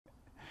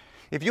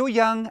If you're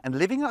young and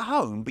living at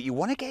home but you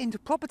want to get into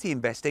property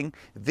investing,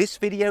 this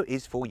video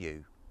is for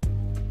you.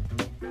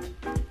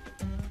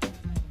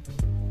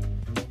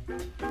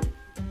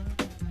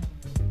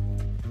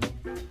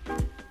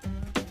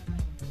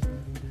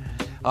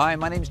 Hi,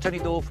 my name is Tony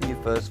Doyle from Your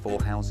First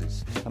Four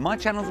Houses, and my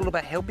channel is all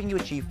about helping you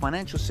achieve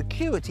financial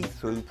security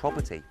through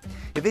property.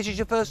 If this is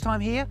your first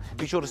time here,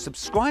 be sure to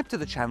subscribe to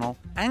the channel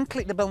and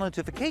click the bell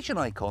notification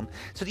icon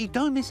so that you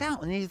don't miss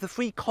out on any of the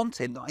free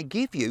content that I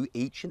give you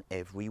each and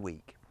every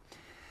week.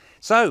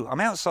 So, I'm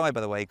outside,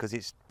 by the way, because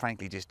it's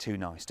frankly just too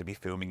nice to be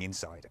filming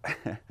inside.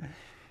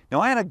 Now,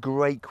 I had a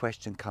great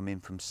question come in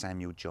from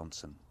Samuel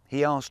Johnson.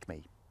 He asked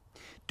me,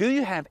 do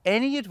you have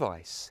any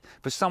advice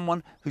for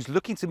someone who's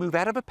looking to move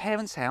out of a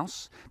parent's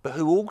house, but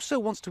who also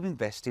wants to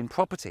invest in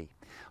property?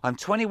 I'm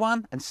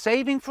 21 and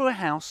saving for a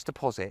house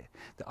deposit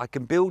that I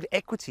can build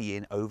equity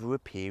in over a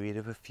period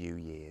of a few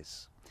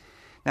years.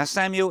 Now,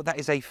 Samuel, that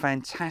is a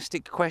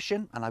fantastic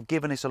question, and I've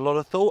given this a lot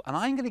of thought, and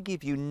I'm going to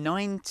give you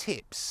 9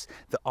 tips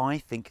that I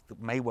think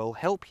that may well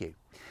help you.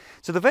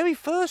 So the very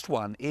first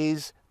one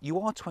is you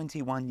are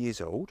 21 years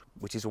old,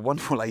 which is a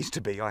wonderful age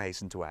to be, I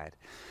hasten to add.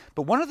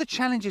 But one of the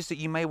challenges that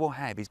you may well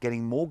have is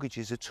getting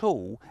mortgages at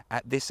all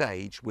at this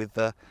age with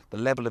the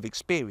level of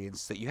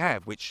experience that you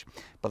have, which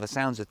by the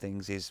sounds of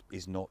things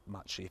is not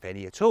much, if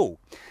any, at all.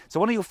 So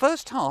one of your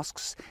first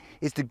tasks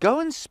is to go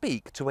and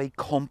speak to a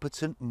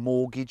competent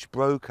mortgage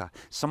broker,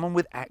 someone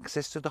with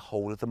access to the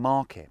whole of the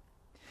market.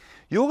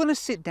 You're going to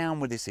sit down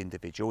with this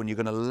individual and you're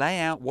going to lay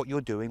out what you're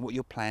doing, what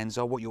your plans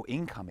are, what your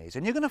income is,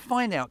 and you're going to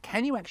find out,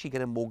 can you actually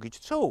get a mortgage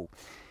at all?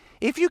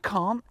 If you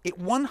can't, it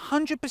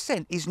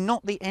 100% is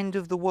not the end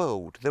of the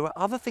world. There are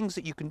other things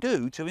that you can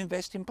do to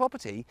invest in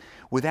property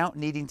without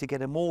needing to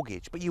get a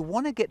mortgage, but you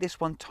want to get this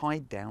one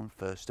tied down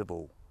first of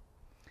all.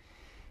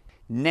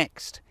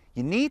 Next,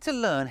 you need to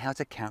learn how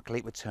to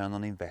calculate return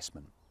on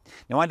investment.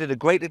 Now, I did a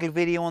great little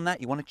video on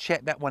that. You want to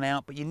check that one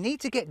out, but you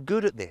need to get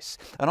good at this.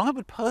 And I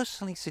would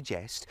personally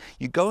suggest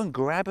you go and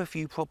grab a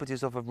few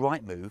properties off of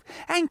Rightmove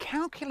and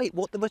calculate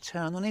what the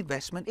return on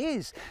investment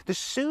is. The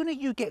sooner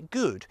you get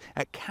good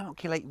at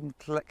calculating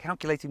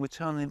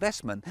return on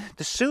investment,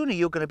 the sooner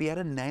you're going to be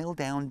able to nail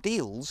down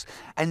deals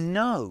and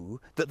know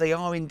that they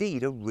are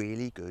indeed a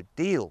really good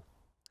deal.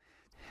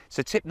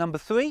 So tip number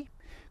 3,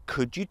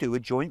 could you do a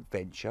joint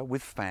venture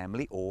with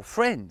family or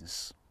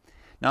friends?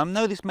 Now, I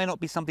know this may not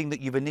be something that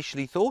you've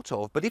initially thought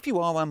of, but if you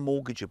are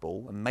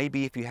unmortgageable, and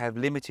maybe if you have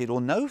limited or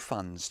no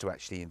funds to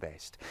actually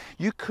invest,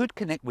 you could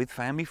connect with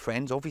family,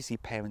 friends, obviously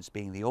parents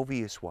being the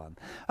obvious one,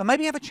 and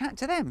maybe have a chat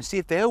to them, see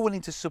if they're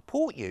willing to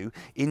support you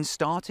in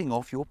starting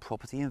off your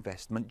property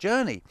investment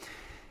journey.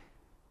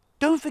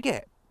 Don't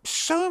forget,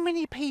 so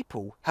many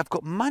people have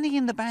got money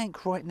in the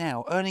bank right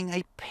now earning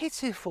a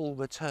pitiful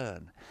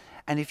return.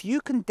 And if you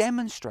can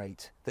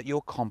demonstrate that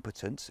you're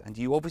competent, and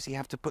you obviously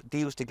have to put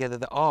deals together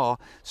that are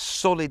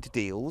solid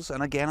deals,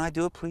 and again, I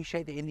do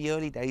appreciate that in the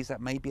early days that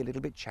may be a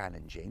little bit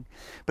challenging,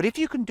 but if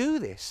you can do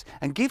this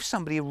and give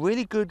somebody a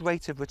really good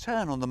rate of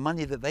return on the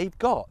money that they've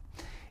got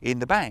in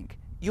the bank,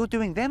 you're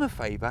doing them a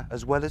favour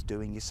as well as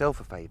doing yourself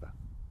a favour.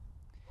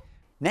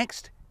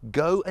 Next,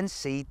 go and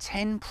see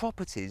 10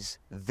 properties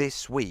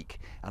this week,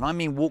 and I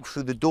mean walk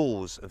through the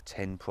doors of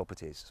 10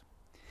 properties.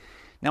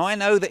 Now, I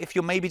know that if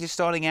you're maybe just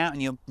starting out and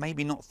you're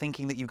maybe not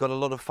thinking that you've got a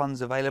lot of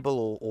funds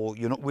available, or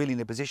you're not really in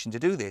a position to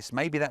do this,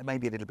 maybe that may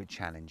be a little bit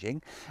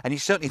challenging, and you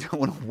certainly don't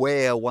want to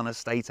wear one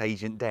estate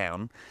agent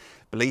down.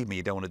 Believe me,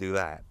 you don't want to do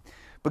that.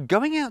 But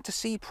going out to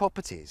see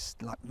properties,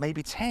 like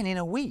maybe 10 in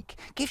a week,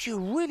 gives you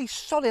a really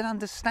solid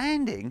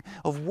understanding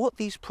of what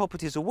these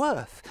properties are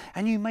worth,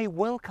 and you may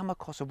well come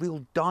across a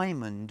real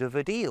diamond of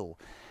a deal.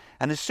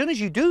 And as soon as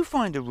you do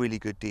find a really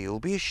good deal,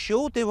 be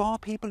assured there are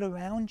people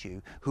around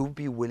you who will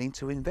be willing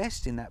to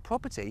invest in that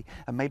property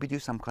and maybe do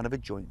some kind of a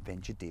joint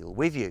venture deal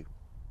with you.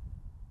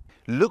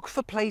 Look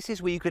for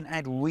places where you can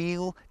add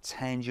real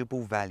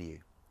tangible value.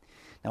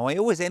 Now, I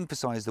always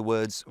emphasize the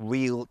words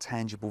real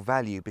tangible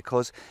value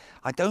because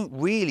I don't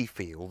really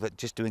feel that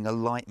just doing a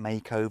light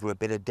makeover, a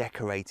bit of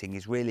decorating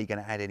is really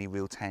going to add any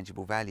real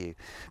tangible value.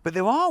 But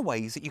there are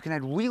ways that you can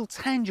add real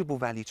tangible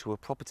value to a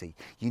property.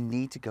 You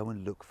need to go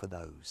and look for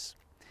those.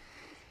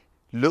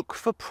 Look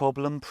for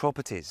problem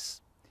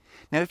properties.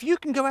 Now, if you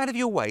can go out of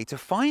your way to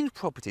find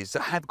properties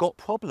that have got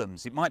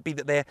problems, it might be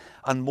that they're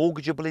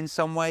unmortgageable in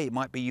some way, it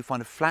might be you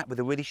find a flat with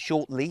a really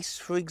short lease,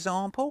 for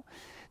example.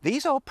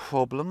 These are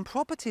problem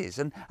properties,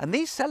 and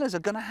these sellers are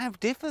going to have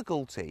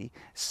difficulty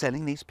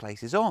selling these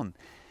places on.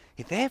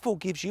 It therefore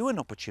gives you an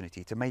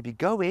opportunity to maybe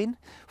go in,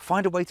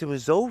 find a way to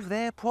resolve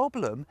their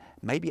problem,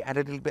 maybe add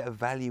a little bit of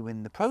value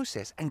in the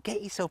process, and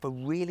get yourself a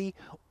really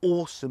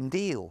awesome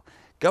deal.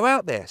 Go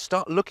out there,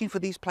 start looking for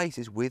these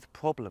places with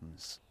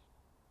problems.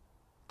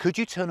 Could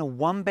you turn a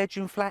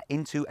 1-bedroom flat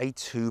into a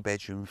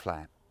 2-bedroom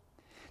flat?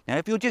 Now,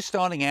 if you're just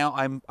starting out,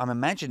 I'm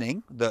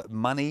imagining that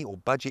money or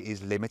budget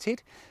is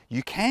limited.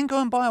 You can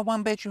go and buy a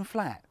one-bedroom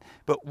flat,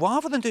 but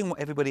rather than doing what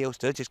everybody else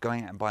does, just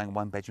going out and buying a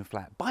one-bedroom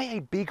flat, buy a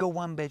bigger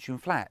one-bedroom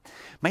flat.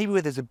 Maybe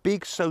where there's a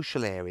big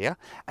social area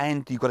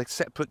and you've got a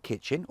separate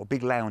kitchen, or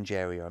big lounge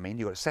area,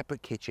 you've got a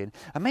separate kitchen.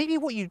 And maybe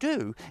what you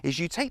do is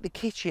you take the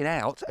kitchen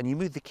out and you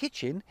move the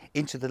kitchen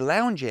into the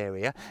lounge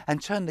area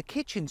and turn the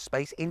kitchen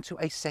space into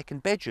a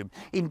second bedroom.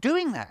 In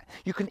doing that,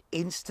 you can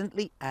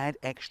instantly add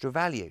extra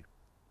value.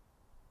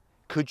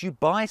 Could you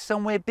buy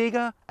somewhere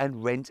bigger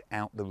and rent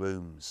out the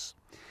rooms?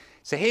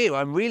 So here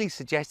I'm really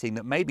suggesting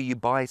that maybe you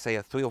buy, say,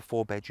 a 3 or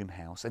 4 bedroom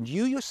house and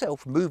you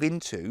yourself move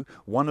into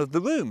one of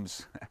the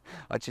rooms.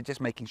 I'd suggest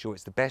making sure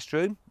it's the best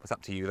room. It's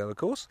up to you though, of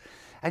course.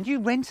 And you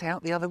rent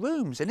out the other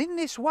rooms. And in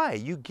this way,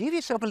 you give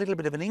yourself a little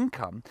bit of an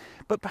income,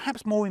 but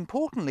perhaps more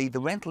importantly,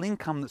 the rental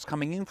income that's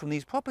coming in from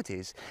these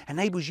properties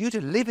enables you to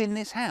live in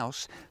this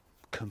house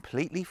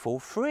completely for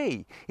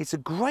free. It's a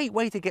great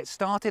way to get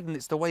started, and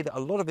it's the way that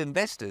a lot of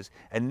investors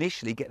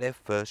initially get their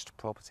first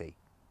property.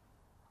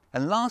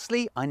 And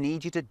lastly, I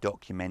need you to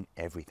document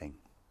everything.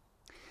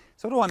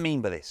 So what do I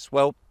mean by this?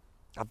 Well,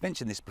 I've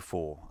mentioned this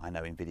before, I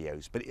know, in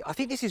videos, but I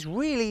think this is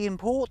really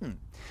important.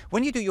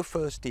 When you do your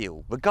first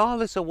deal,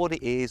 regardless of what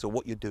it is or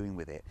what you're doing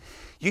with it,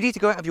 you need to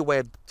go out of your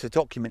way to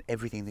document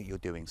everything that you're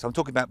doing. So I'm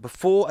talking about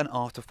before and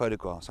after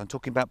photographs. I'm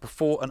talking about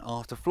before and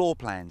after floor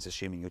plans,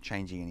 assuming you're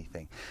changing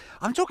anything.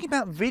 I'm talking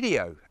about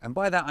video, and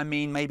by that I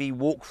mean maybe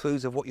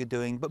walkthroughs of what you're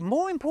doing, but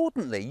more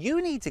importantly,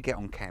 you need to get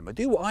on camera,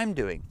 do what I'm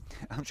doing.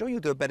 I'm sure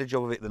you'll do a better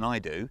job of it than I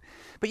do,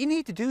 but you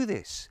need to do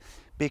this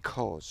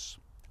because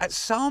at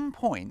some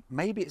point,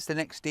 maybe it's the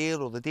next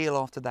deal or the deal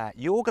after that,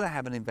 you're going to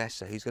have an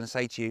investor who's going to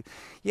say to you,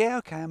 yeah,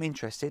 okay, I'm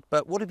interested,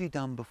 but what have you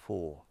done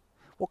before?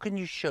 What can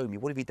you show me?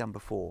 What have you done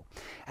before?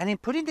 And in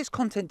putting this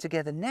content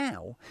together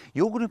now,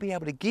 you're going to be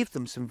able to give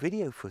them some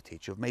video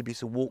footage of maybe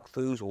some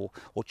walkthroughs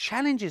or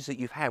challenges that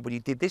you've had when you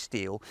did this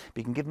deal. But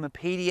you can give them a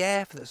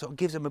PDF that sort of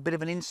gives them a bit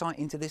of an insight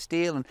into this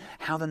deal and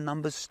how the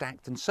numbers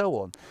stacked and so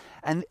on.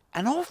 And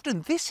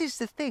often this is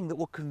the thing that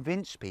will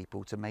convince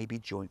people to maybe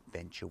joint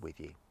venture with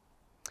you.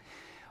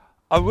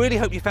 I really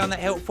hope you found that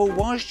helpful.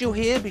 Whilst you're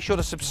here, be sure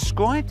to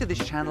subscribe to this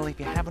channel if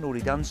you haven't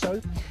already done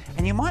so.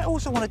 And you might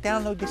also want to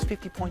download this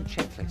 50-point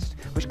checklist,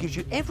 which gives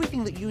you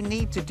everything that you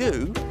need to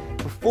do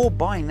before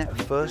buying that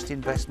first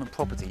investment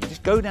property. You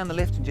just go down the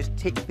list and just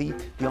tick the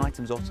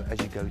items off as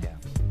you go down.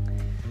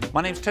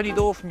 My name's Tony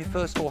Dorr from Your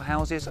First 4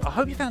 Houses. I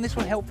hope you found this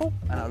one helpful,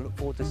 and I look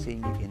forward to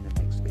seeing you in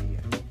the next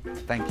video.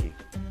 Thank you.